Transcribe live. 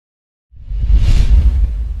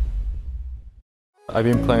I've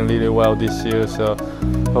been playing really well this year, so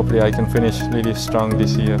hopefully I can finish really strong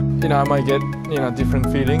this year. I might get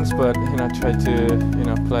different feelings, but try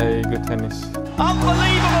to play good tennis.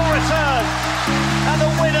 Unbelievable return, and the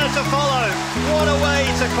winner to follow. What a way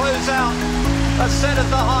to close out a set of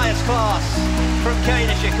the highest class from Kei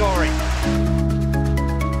Nishikori.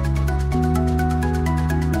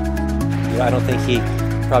 I don't think he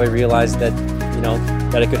probably realized that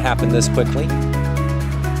that it could happen this quickly.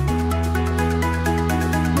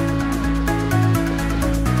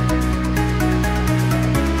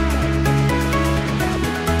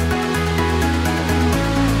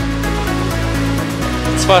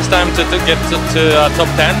 It's first time to get to top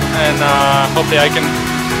 10, and hopefully I can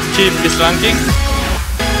keep this ranking.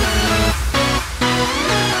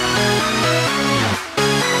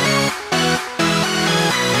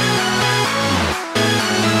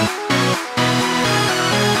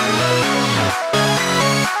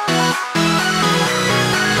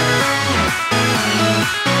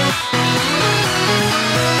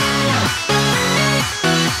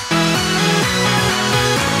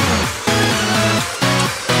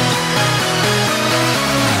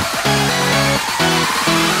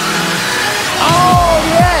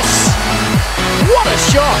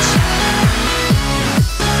 Shot!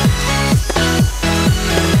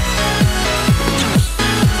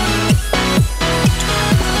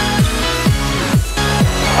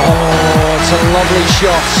 Oh, it's a lovely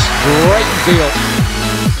shot. Great feel.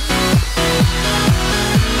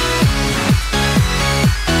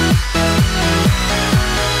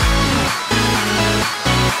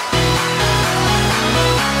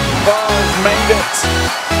 Ball's made it.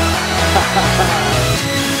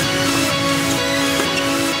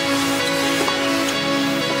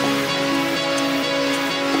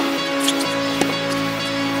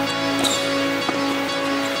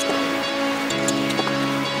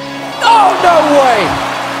 Oh, no way!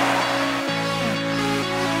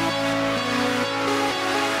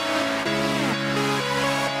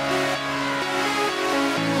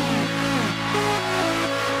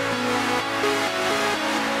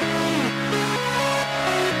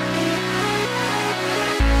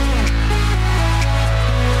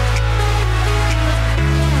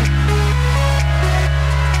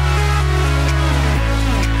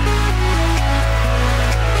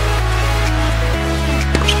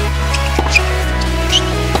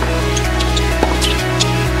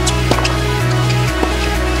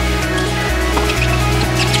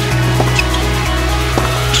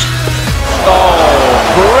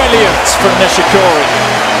 Brilliant from Nishikori,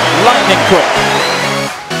 lightning quick.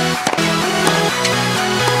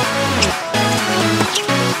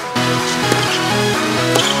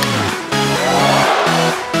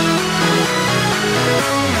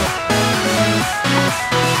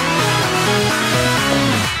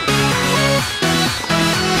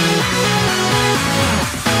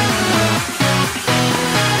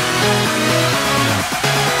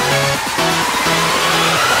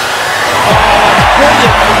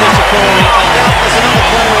 Brilliant from Nishikori, and now there's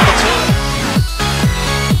another player on the turn.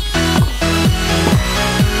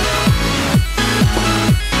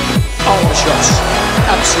 Oh, the shots.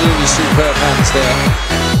 Absolutely superb hands there.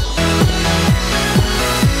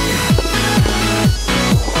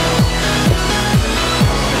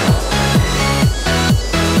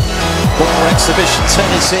 More exhibition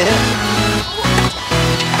tennis here.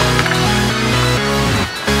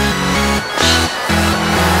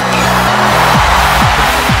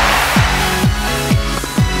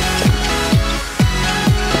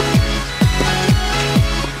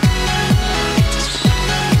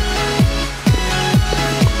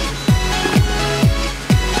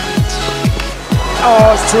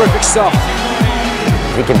 Oh, it's terrific stuff.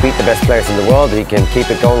 He can beat the best players in the world. He can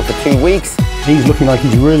keep it going for 2 weeks. He's looking like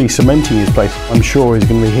he's really cementing his place. I'm sure he's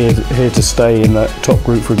going to be here to stay in that top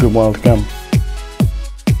group for a good while to come.